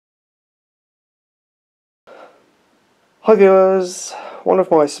Hi viewers, one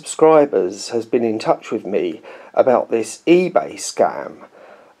of my subscribers has been in touch with me about this eBay scam,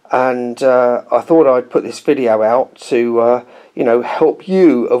 and I thought I'd put this video out to help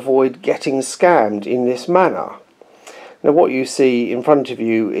you avoid getting scammed in this manner. Now what you see in front of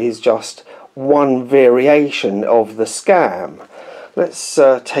you is just one variation of the scam. Let's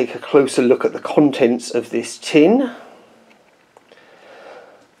take a closer look at the contents of this tin,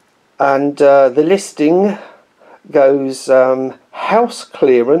 and the listing goes house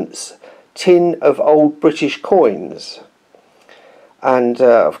clearance tin of old British coins, and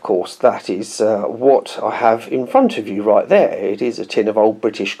of course that is what I have in front of you right there. It is a tin of old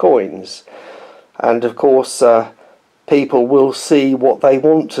British coins, and of course people will see what they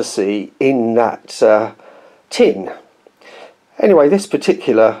want to see in that tin. Anyway, this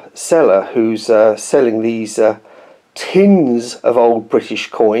particular seller who's selling these tins of old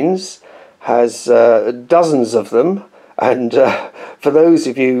British coins has dozens of them, and for those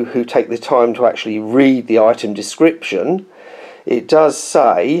of you who take the time to actually read the item description, it does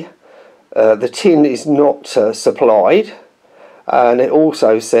say the tin is not supplied, and it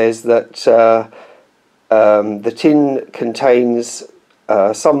also says that the tin contains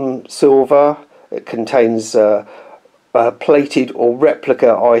some silver, it contains plated or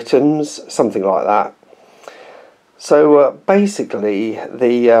replica items, something like that. So basically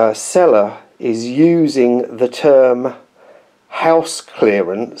the seller is using the term house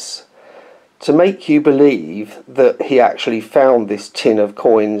clearance to make you believe that he actually found this tin of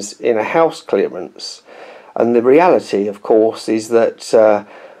coins in a house clearance, and the reality of course is that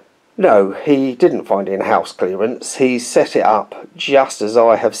no, he didn't find it in a house clearance. He set it up just as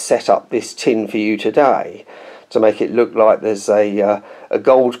I have set up this tin for you today, to make it look like there's a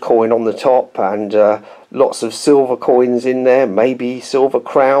gold coin on the top and lots of silver coins in there, maybe silver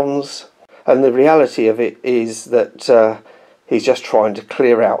crowns. And the reality of it is that he's just trying to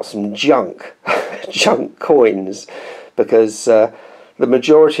clear out some junk, junk coins, because the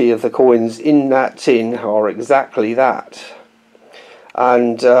majority of the coins in that tin are exactly that.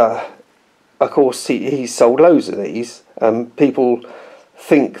 And of course he's sold loads of these. People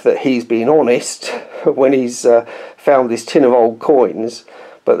think that he's being honest when he's found this tin of old coins,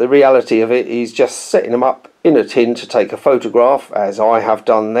 but the reality of it is just setting them up in a tin to take a photograph, as I have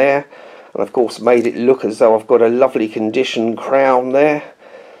done there, and of course made it look as though I've got a lovely condition crown there,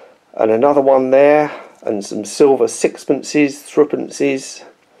 and another one there, and some silver sixpences, threepences.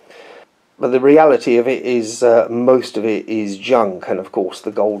 But the reality of it is most of it is junk, and of course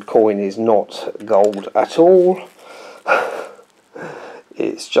the gold coin is not gold at all.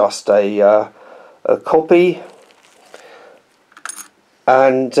 It's just a copy,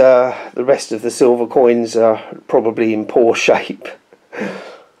 and the rest of the silver coins are probably in poor shape.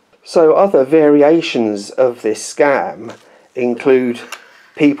 So other variations of this scam include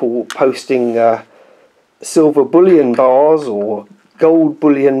people posting silver bullion bars or gold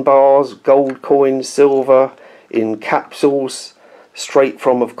bullion bars, gold coins, silver in capsules, straight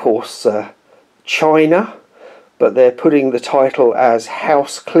from of course China, but they're putting the title as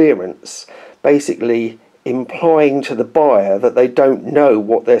house clearance, basically implying to the buyer that they don't know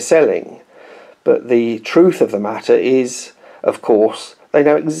what they're selling. But the truth of the matter is, of course, they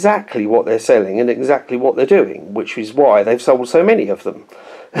know exactly what they're selling and exactly what they're doing, which is why they've sold so many of them.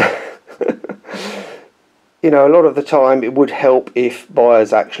 You know, a lot of the time it would help if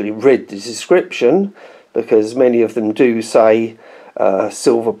buyers actually read the description, because many of them do say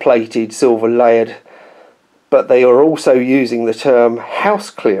silver plated, silver layered, but they are also using the term house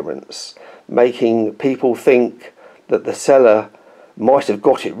clearance, making people think that the seller might have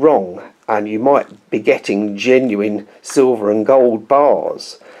got it wrong and you might be getting genuine silver and gold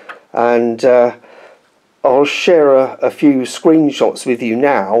bars. And I'll share a few screenshots with you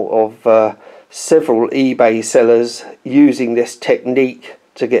now of several eBay sellers using this technique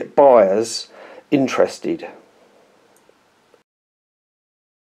to get buyers interested.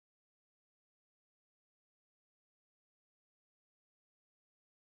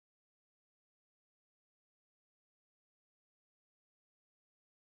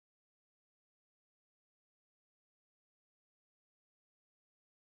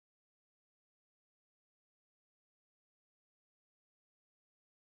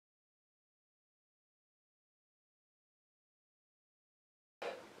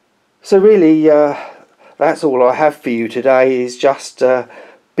 So really that's all I have for you today, is just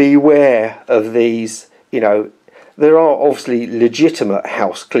beware of these. You know, there are obviously legitimate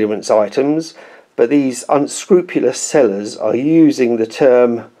house clearance items, but these unscrupulous sellers are using the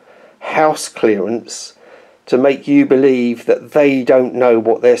term house clearance to make you believe that they don't know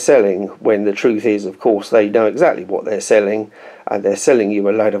what they're selling, when the truth is, of course, they know exactly what they're selling, and they're selling you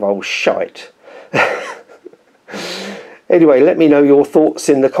a load of old shite. Anyway, let me know your thoughts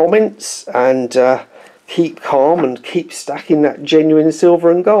in the comments, and keep calm and keep stacking that genuine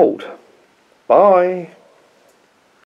silver and gold. Bye.